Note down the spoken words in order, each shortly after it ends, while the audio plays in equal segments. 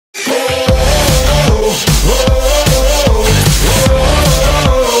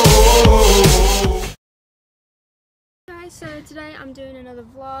I'm doing another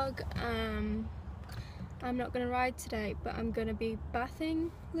vlog. I'm not going to ride today, but I'm going to be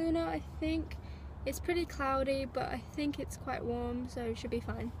bathing Luna, I think. It's pretty cloudy, but I think it's quite warm, so it should be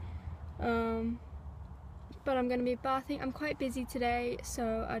fine. But I'm going to be bathing. I'm quite busy today,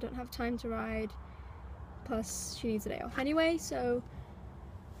 so I don't have time to ride. Plus, she needs a day off anyway, so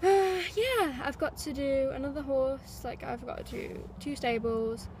yeah, I've got to do another horse. Like, I've got to do 2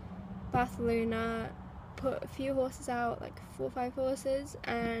 stables, bath Luna, put a few horses out, like 4 or 5 horses,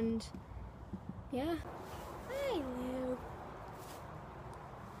 and yeah. Hi, Lou.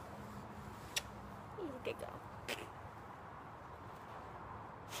 He's a good girl.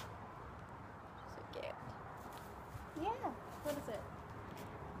 So cute. Yeah, what is it?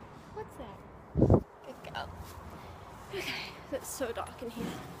 What's that? Good girl. Okay, it's so dark in here.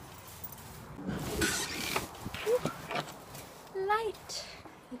 Ooh. Light.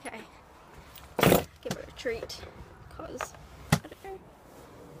 Okay. Give her a treat. Cause I don't know.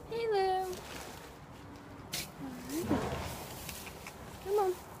 Hey, Lou. Alright. Come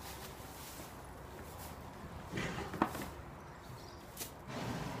on.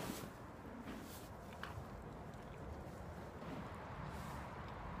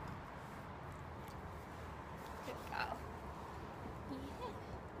 Good girl.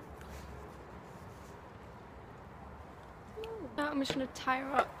 Yeah. I'm just going to tie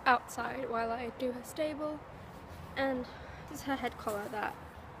her up outside while I do her stable, and this is her head collar that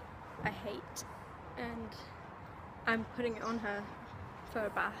I hate, and I'm putting it on her for a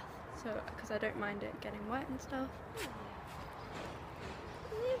bath, so because I don't mind it getting wet and stuff.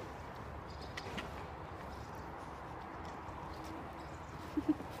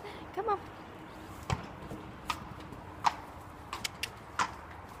 Come on.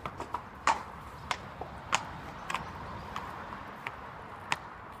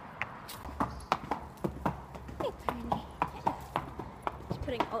 Hey, Pony. Just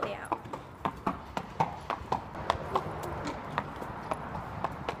putting Ollie out.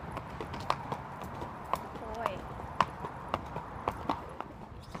 Boy.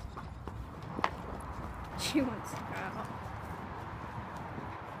 She wants to go out.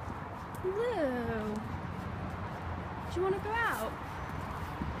 Lou, do you want to go out?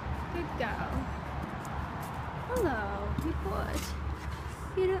 Good girl. Hello, you good?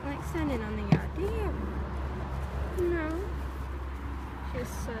 You don't like standing on the yard, do you? No? She's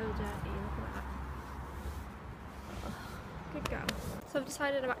so dirty, look at that. Ugh, good girl. So I've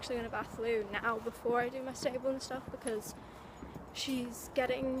decided I'm actually going to bath Lou now before I do my stable and stuff, because she's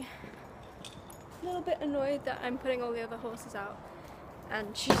getting a little bit annoyed that I'm putting all the other horses out.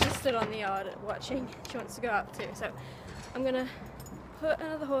 And she's just stood on the yard watching. She wants to go out too. So I'm going to put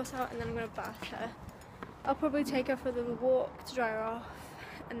another horse out and then I'm going to bath her. I'll probably take her for a little walk to dry her off,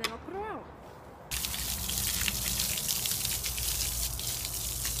 and then I'll put her out.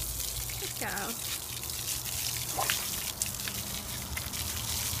 Good girl.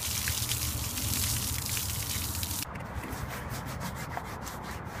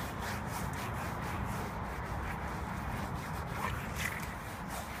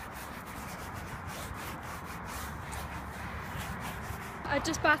 I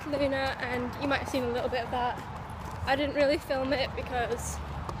just bathed Luna, and you might have seen a little bit of that. I didn't really film it because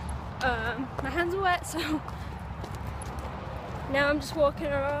my hands were wet, so now I'm just walking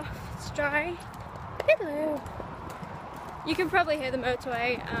her off. It's dry. Hello. You can probably hear the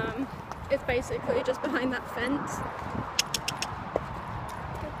motorway. It's basically just behind that fence.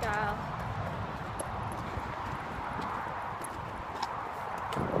 Good girl.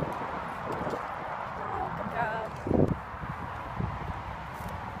 Good girl.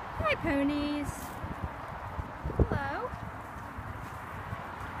 Hi, ponies. Hello.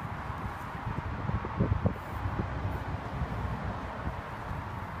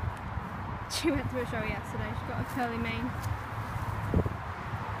 She went to a show yesterday. She got a curly mane.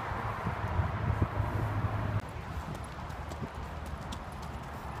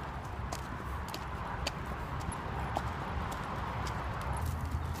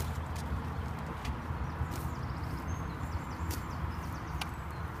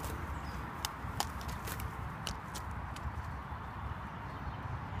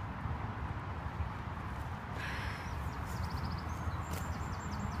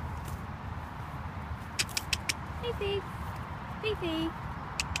 Hey, Fifi. Fifi.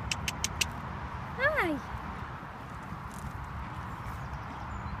 Hi.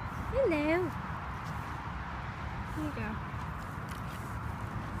 Hello. Here you go.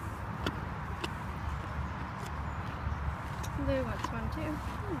 Lou wants one too.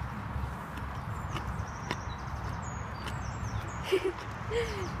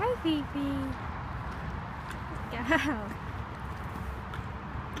 Hi, Fifi. Good girl.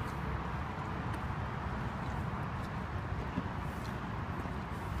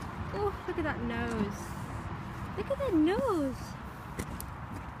 Oh, look at that nose. Look at that nose.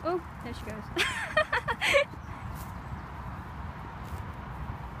 Oh, there she goes.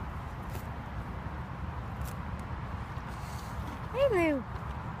 Hey, Lou.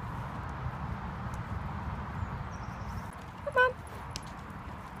 Come on.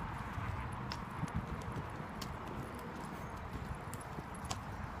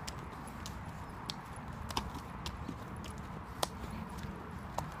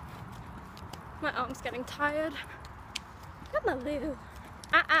 My arm's getting tired. Come on, Lou.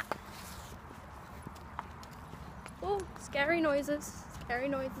 Oh, scary noises. Scary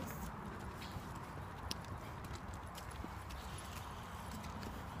noises.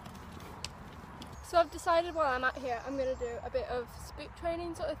 So I've decided while I'm out here I'm going to do a bit of spook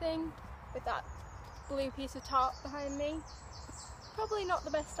training sort of thing with that blue piece of tarp behind me. Probably not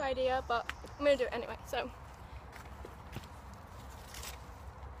the best idea, but I'm going to do it anyway. So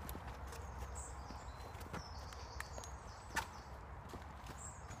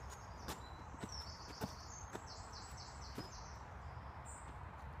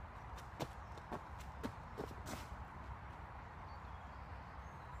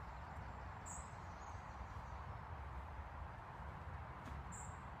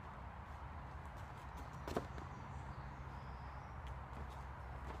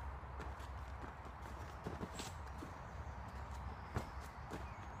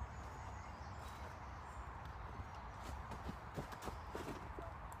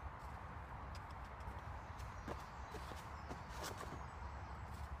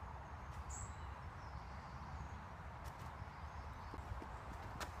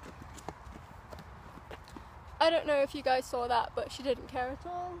I don't know if you guys saw that, but she didn't care at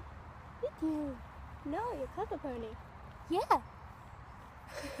all. Did you? No, you're clever pony. Yeah.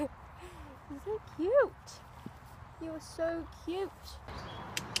 You're so cute. You are so cute.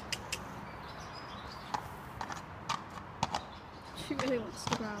 She really wants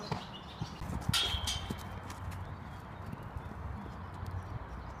to go out.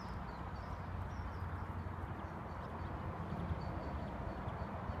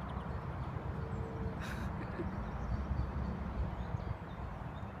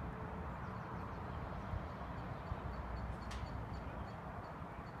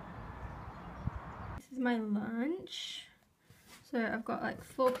 This is my lunch. So I've got like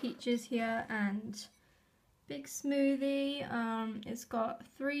 4 peaches here and big smoothie. It's got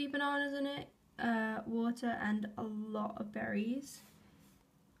 3 bananas in it, water and a lot of berries.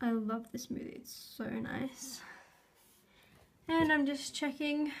 I love this smoothie, it's so nice. And I'm just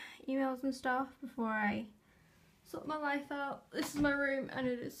checking emails and stuff before I sort my life out. This is my room and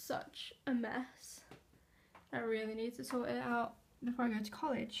it is such a mess. I really need to sort it out before I go to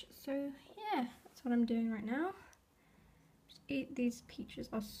college. So yeah, that's what I'm doing right now. Just eat these peaches,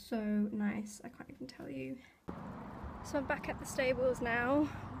 are so nice, I can't even tell you. So I'm back at the stables now,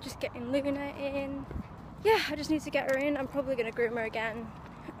 just getting Luna in. Yeah, I just need to get her in. I'm probably going to groom her again,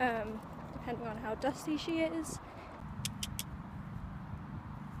 depending on how dusty she is.